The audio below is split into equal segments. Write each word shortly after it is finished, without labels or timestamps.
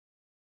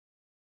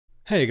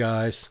Hey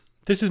guys,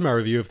 this is my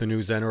review of the new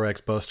Xeno Rex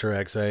Buster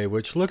XA,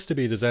 which looks to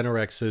be the Xeno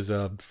Rex's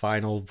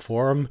final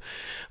form.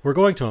 We're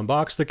going to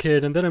unbox the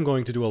kit, and then I'm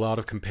going to do a lot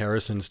of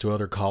comparisons to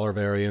other collar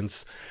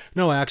variants.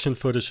 No action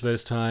footage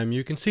this time.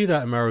 You can see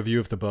that in my review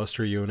of the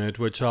Buster unit,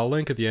 which I'll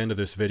link at the end of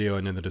this video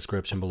and in the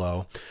description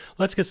below.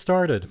 Let's get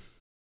started.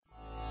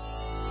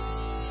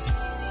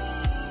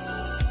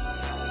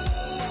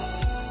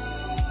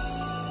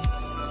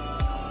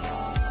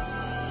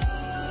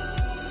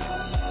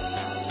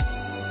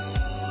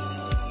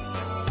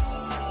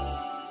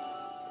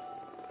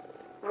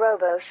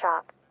 Robo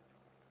Shop.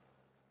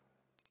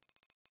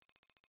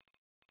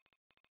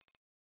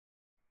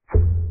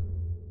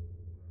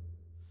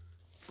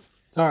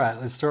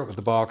 Alright, let's start with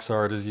the box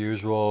art as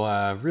usual.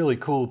 Really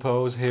cool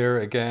pose here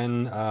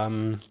again.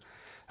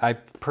 I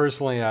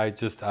personally, I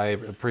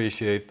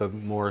appreciate the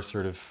more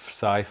sort of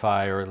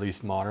sci-fi or at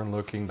least modern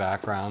looking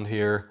background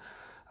here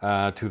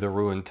to the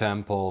ruined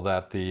temple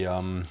that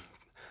the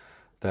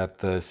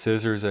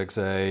Scissors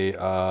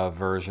XA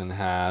version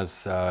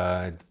has.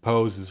 The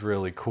pose is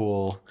really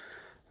cool,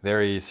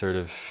 very sort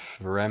of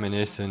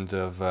reminiscent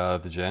of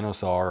the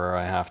Genosaur,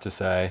 I have to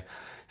say.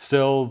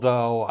 Still,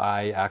 though,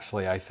 I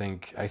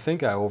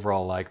think I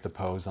overall like the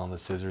pose on the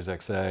Scissors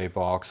XA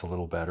box a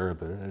little better,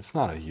 but it's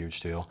not a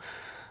huge deal.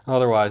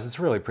 Otherwise, it's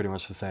really pretty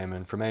much the same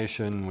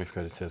information.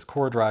 It says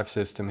core drive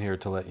system here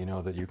to let you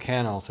know that you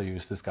can also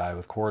use this guy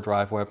with core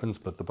drive weapons,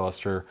 but the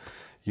Buster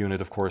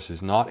unit, of course,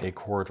 is not a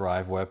core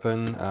drive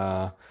weapon.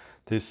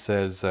 This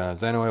says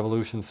Xeno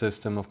Evolution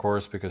System, of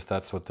course, because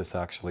that's what this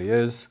actually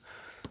is.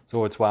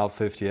 So it's Wild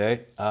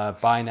 58.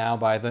 By now,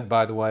 by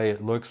the way,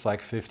 it looks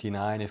like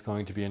 59 is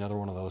going to be another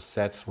one of those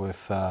sets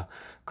with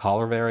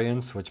collar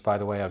variants, which, by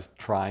the way, I was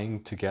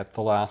trying to get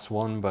the last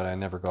one, but I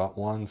never got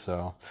one,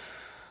 so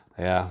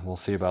yeah, we'll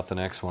see about the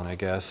next one, I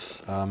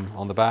guess.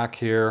 On the back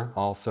here,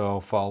 also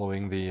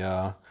following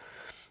the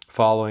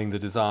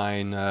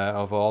design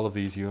of all of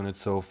these units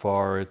so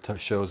far, it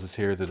shows us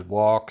here that it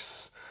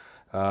walks.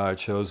 It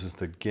shows us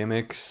the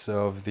gimmicks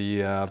of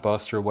the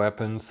Buster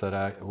weapons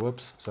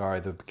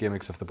the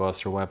gimmicks of the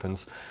Buster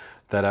weapons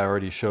that I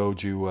already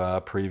showed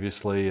you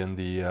previously in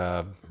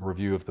the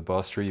review of the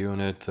Buster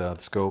unit. The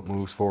scope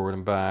moves forward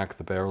and back,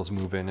 the barrels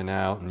move in and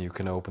out, and you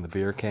can open the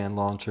beer can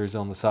launchers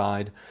on the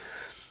side.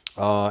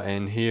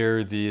 And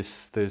here,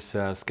 this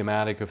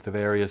schematic of the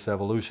various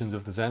evolutions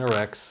of the Xeno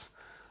Rex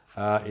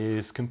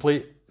is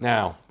complete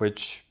now,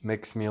 which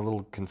makes me a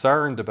little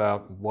concerned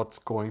about what's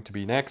going to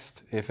be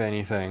next, if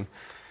anything.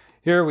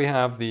 Here we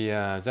have the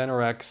Xeno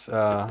Rex,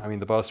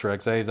 the Buster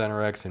XA Xeno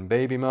Rex in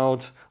baby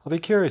mode. I'll be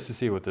curious to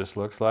see what this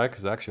looks like,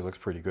 because it actually looks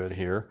pretty good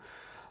here.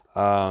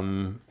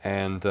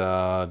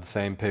 The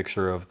same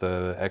picture of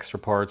the extra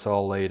parts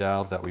all laid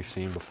out that we've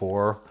seen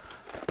before.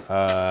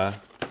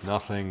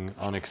 Nothing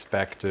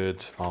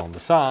unexpected on the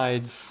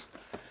sides.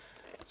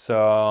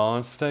 So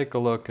let's take a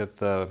look at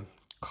the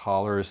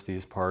collars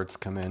these parts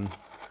come in.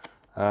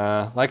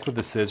 Like with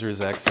the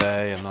Scissors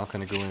XA, I'm not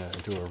going to go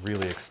into a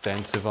really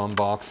extensive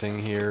unboxing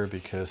here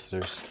because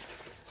there's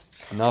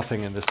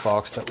nothing in this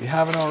box that we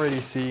haven't already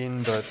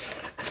seen, but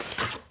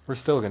we're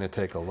still going to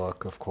take a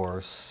look, of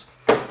course.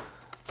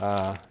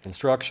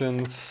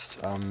 Instructions,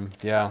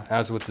 yeah,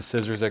 as with the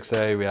Scissors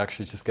XA, we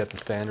actually just get the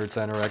standard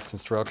Xeno Rex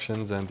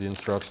instructions and the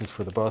instructions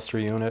for the Buster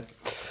unit.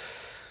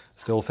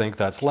 Still think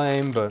that's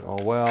lame, but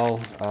oh well.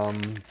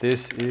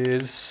 This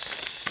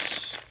is...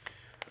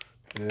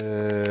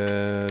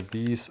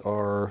 these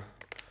are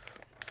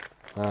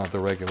the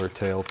regular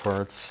tail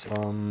parts.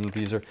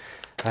 These are...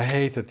 I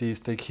hate that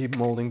they keep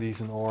molding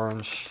these in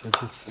orange. It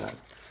just...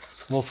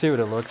 we'll see what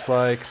it looks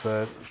like,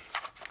 but...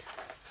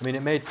 I mean,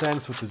 it made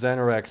sense with the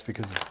Xeno Rex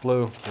because it's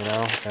blue, you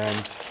know,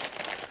 and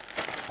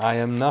I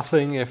am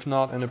nothing if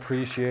not an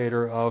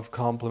appreciator of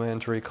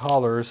complementary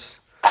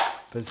collars,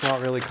 but it's not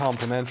really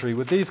complementary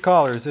with these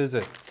collars, is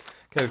it?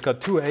 Okay, we've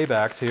got two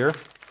A-backs here,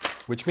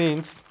 which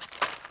means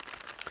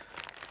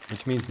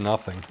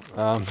nothing.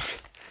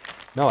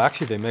 No,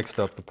 actually they mixed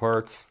up the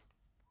parts.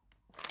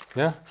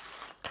 Yeah,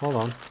 hold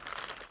on.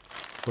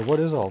 So what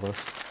is all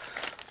this?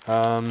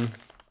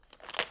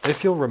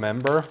 If you'll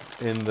remember,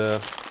 in the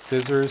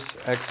Scissors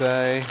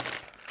XA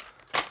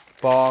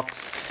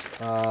box,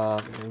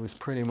 it was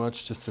pretty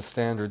much just a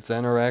standard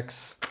Xeno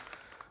Rex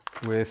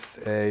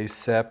with a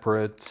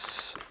separate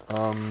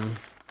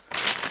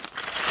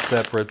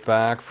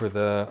back for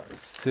the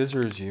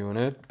Scissors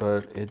unit,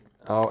 but it...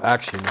 oh,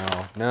 actually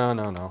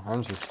no.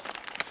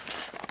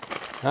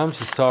 I'm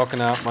just talking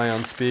out my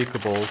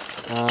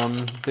unspeakables.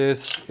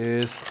 This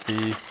is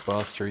the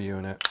Buster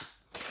unit,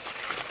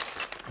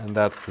 and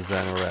that's the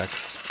Xeno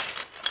Rex.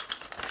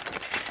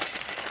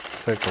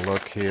 Let's take a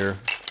look here.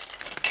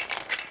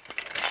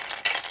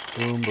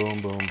 Boom,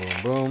 boom, boom,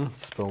 boom, boom.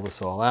 Spill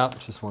this all out.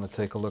 Just want to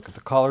take a look at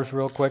the collars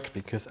real quick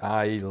because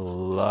I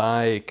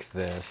like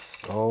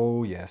this.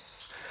 Oh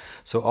yes.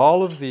 So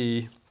all of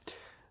the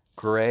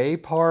gray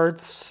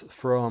parts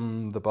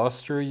from the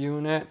Buster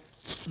unit.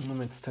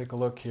 Let's take a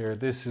look here.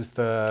 This is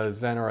the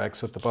Xeno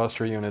Rex with the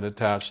Buster unit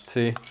attached.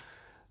 See,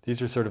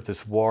 these are sort of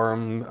this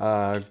warm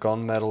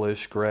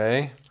gunmetal-ish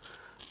gray.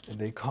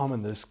 they come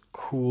in this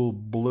cool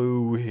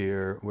blue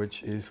here,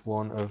 which is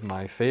one of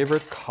my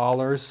favorite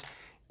colors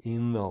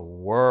in the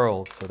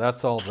world. So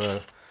that's all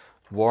the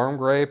warm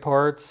gray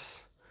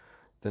parts,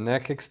 the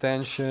neck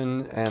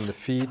extension and the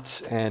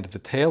feet and the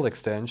tail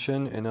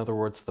extension. In other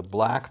words, the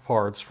black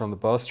parts from the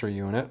Buster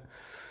unit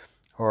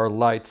are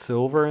light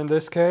silver in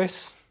this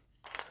case.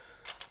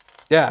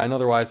 Yeah, and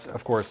otherwise,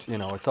 of course, you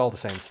know, it's all the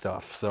same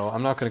stuff. So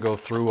I'm not going to go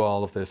through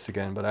all of this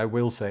again, but I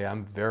will say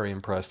I'm very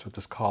impressed with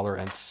this collar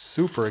and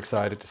super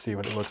excited to see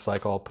what it looks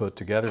like all put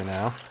together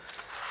now.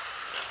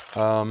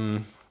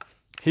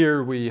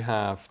 Here we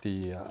have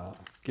the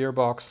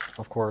gearbox,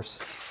 of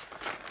course.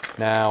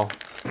 Now,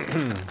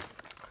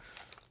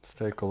 let's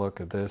take a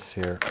look at this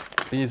here.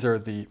 These are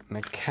the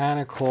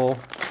mechanical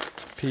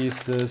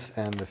pieces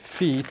and the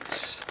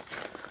feet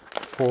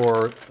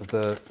for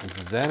the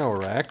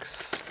Xeno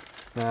Rex.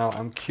 Now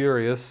I'm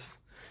curious,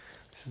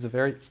 this is a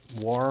very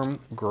warm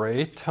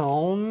gray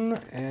tone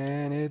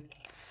and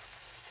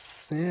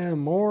it's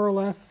more or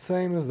less the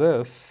same as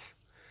this.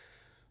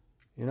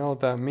 You know what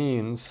that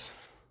means?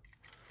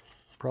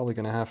 Probably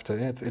gonna have to,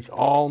 it's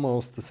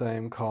almost the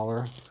same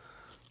color.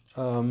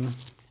 I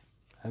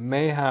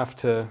may have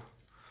to,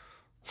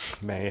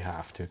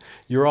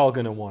 you're all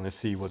gonna wanna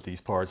see what these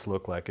parts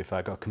look like if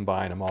I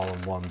combine them all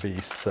in one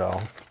beast,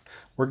 so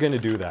we're gonna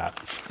do that.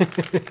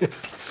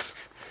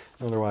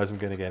 Otherwise, I'm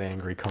going to get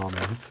angry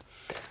comments.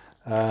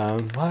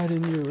 Why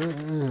didn't you?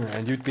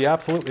 And you'd be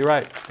absolutely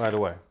right, by the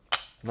way.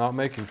 Not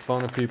making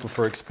fun of people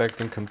for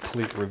expecting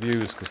complete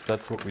reviews, because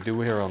that's what we do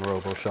here on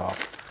RoboShop.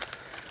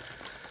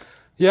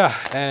 Yeah,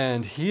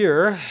 and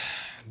here,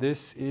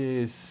 this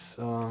is,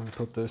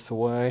 put this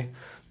away.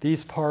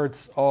 These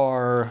parts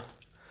are,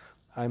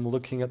 I'm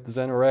looking at the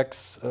Xeno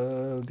Rex.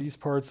 These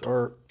parts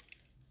are,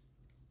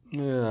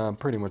 yeah,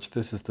 pretty much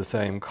this is the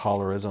same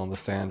color as on the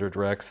standard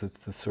Rex. It's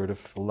the sort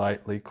of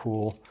lightly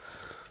cool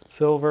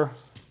silver.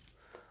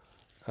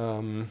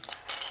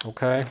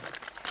 Okay,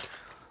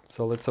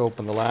 so let's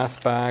open the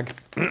last bag.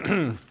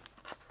 A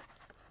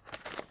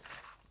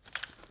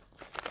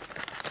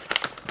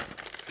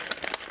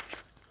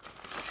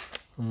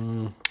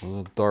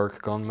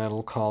dark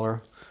gunmetal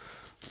color.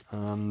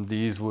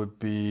 These would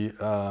be,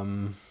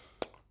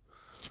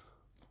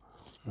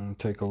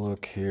 take a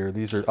look here.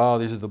 These are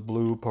the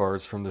blue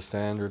parts from the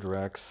standard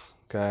Rex,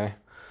 okay?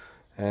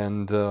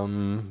 And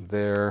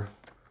this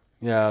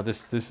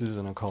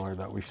isn't a color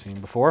that we've seen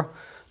before.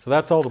 So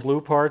that's all the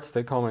blue parts.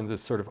 They come in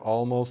this sort of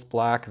almost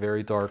black,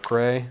 very dark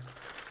gray.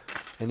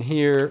 And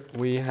here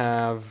we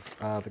have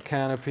the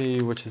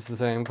canopy, which is the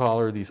same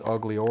color, these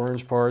ugly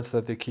orange parts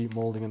that they keep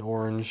molding in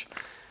orange.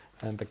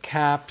 And the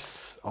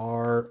caps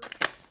are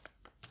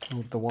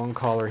the one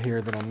color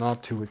here that I'm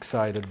not too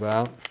excited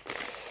about.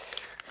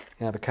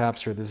 Yeah, the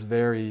caps are this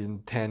very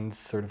intense,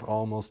 sort of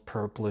almost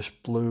purplish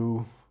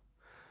blue.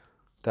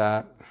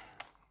 That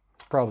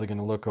probably going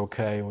to look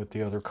okay with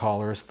the other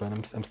colors, but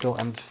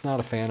I'm just not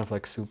a fan of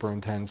like super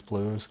intense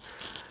blues.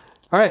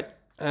 All right,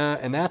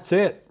 and that's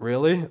it,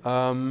 really.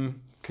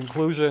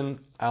 Conclusion: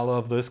 I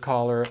love this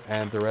collar,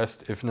 and the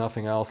rest, if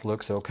nothing else,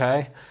 looks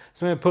okay.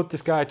 So I'm going to put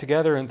this guy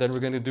together, and then we're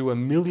going to do a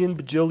million,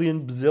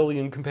 bajillion,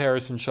 bazillion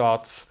comparison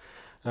shots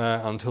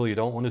until you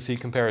don't want to see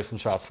comparison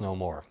shots no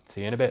more.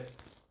 See you in a bit.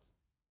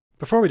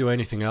 Before we do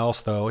anything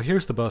else though,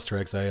 here's the Buster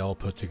XA all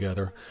put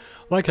together.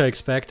 Like I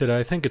expected,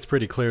 I think it's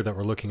pretty clear that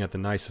we're looking at the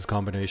nicest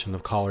combination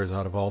of collars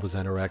out of all the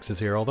Xeno Rexes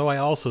here, although I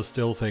also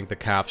still think the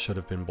caps should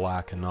have been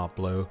black and not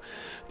blue.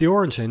 The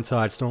orange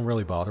insides don't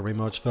really bother me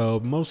much though,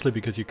 mostly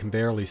because you can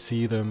barely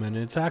see them, and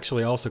it's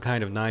actually also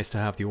kind of nice to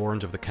have the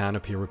orange of the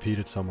canopy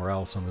repeated somewhere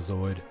else on the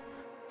Zoid.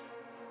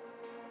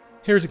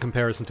 Here's a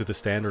comparison to the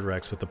standard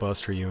Rex with the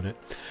Buster unit.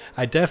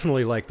 I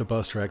definitely like the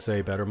Buster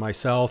XA better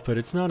myself, but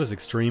it's not as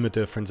extreme a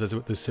difference as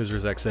with the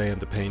Scissors XA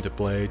and the painted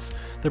blades.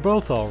 They're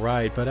both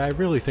alright, but I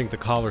really think the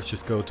collars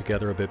just go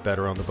together a bit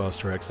better on the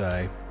Buster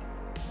XA.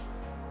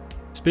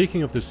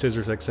 Speaking of the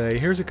Scissors XA,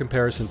 here's a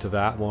comparison to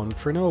that one,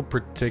 for no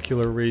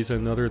particular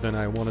reason other than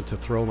I wanted to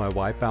throw my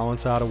white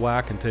balance out of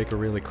whack and take a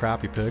really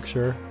crappy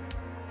picture.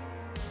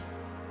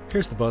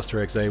 Here's the Buster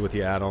XA with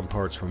the add-on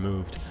parts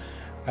removed.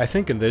 I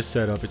think in this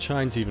setup it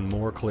shines even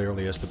more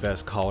clearly as the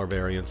best collar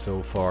variant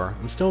so far.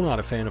 I'm still not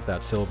a fan of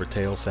that silver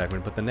tail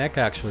segment, but the neck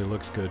actually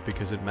looks good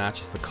because it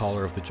matches the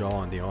color of the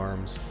jaw and the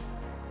arms.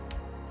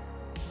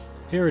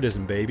 Here it is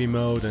in baby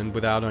mode, and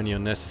without any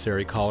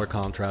unnecessary collar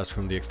contrast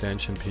from the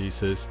extension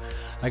pieces.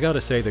 I gotta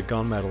say that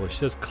gunmetal is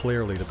just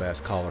clearly the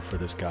best collar for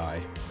this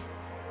guy.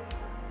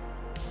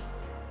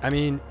 I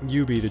mean,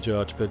 you be the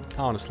judge, but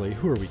honestly,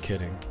 who are we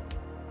kidding?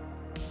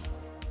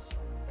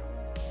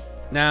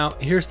 Now,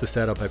 here's the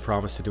setup I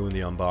promised to do in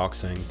the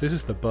unboxing. This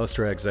is the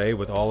Buster XA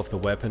with all of the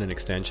weapon and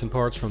extension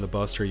parts from the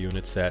Buster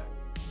unit set.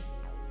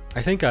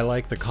 I think I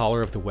like the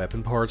collar of the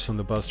weapon parts from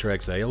the Buster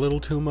XA a little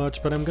too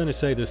much, but I'm gonna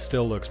say this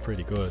still looks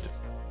pretty good.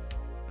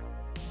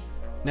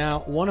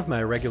 Now, one of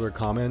my regular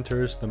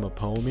commenters, the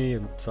Mapomi,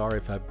 and sorry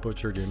if I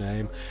butchered your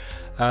name,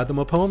 the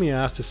Mapomi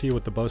asked to see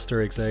what the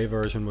Buster XA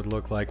version would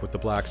look like with the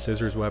black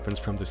scissors weapons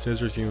from the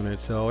Scissors unit,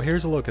 so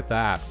here's a look at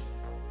that.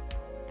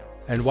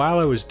 And while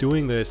I was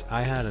doing this,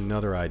 I had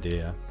another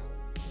idea.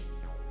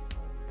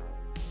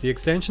 The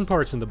extension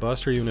parts in the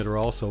Buster unit are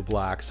also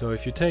black, so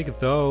if you take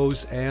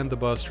those and the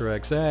Buster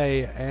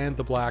XA and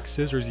the black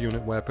Scissors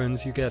unit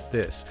weapons, you get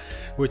this,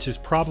 which is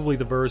probably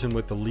the version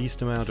with the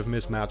least amount of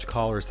mismatched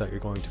collars that you're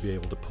going to be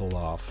able to pull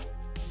off.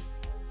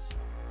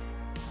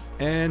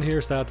 And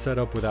here's that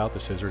setup without the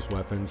Scissors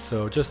weapons,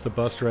 so just the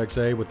Buster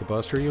XA with the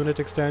Buster unit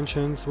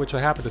extensions, which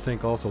I happen to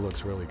think also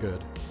looks really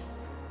good.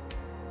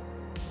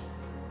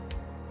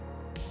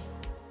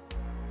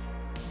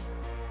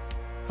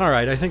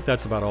 Alright, I think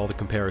that's about all the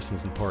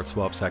comparisons and part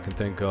swaps I can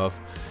think of.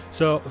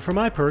 So, for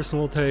my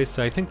personal tastes,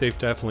 I think they've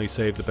definitely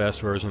saved the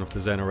best version of the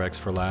Xeno Rex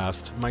for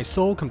last. My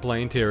sole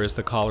complaint here is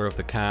the collar of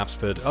the caps,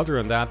 but other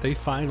than that, they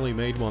finally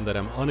made one that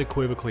I'm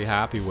unequivocally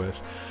happy with.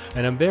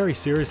 And I'm very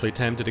seriously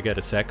tempted to get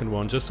a second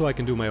one, just so I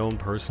can do my own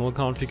personal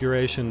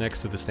configuration next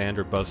to the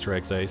standard Buster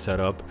XA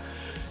setup.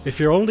 If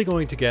you're only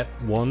going to get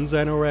one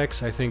Xeno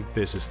Rex, I think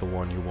this is the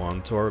one you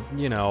want. Or,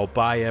 you know,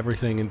 buy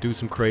everything and do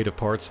some creative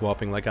part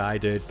swapping like I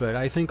did, but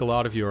I think a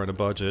lot of you are on a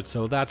budget,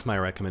 so that's my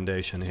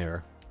recommendation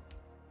here.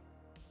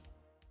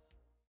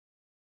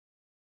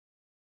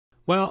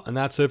 Well, and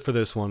that's it for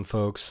this one,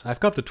 folks. I've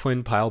got the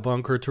twin pile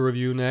bunker to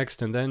review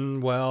next, and then,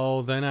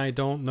 well, then I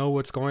don't know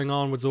what's going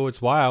on with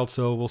Zoids Wild,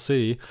 so we'll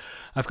see.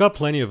 I've got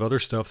plenty of other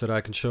stuff that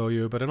I can show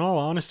you, but in all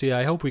honesty,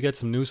 I hope we get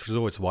some news for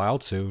Zoids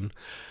Wild soon.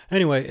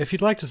 Anyway, if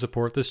you'd like to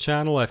support this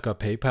channel, I've got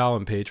PayPal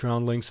and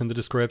Patreon links in the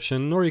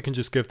description, or you can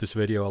just give this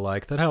video a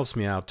like, that helps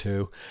me out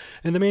too.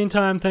 In the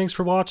meantime, thanks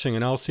for watching,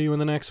 and I'll see you in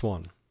the next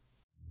one.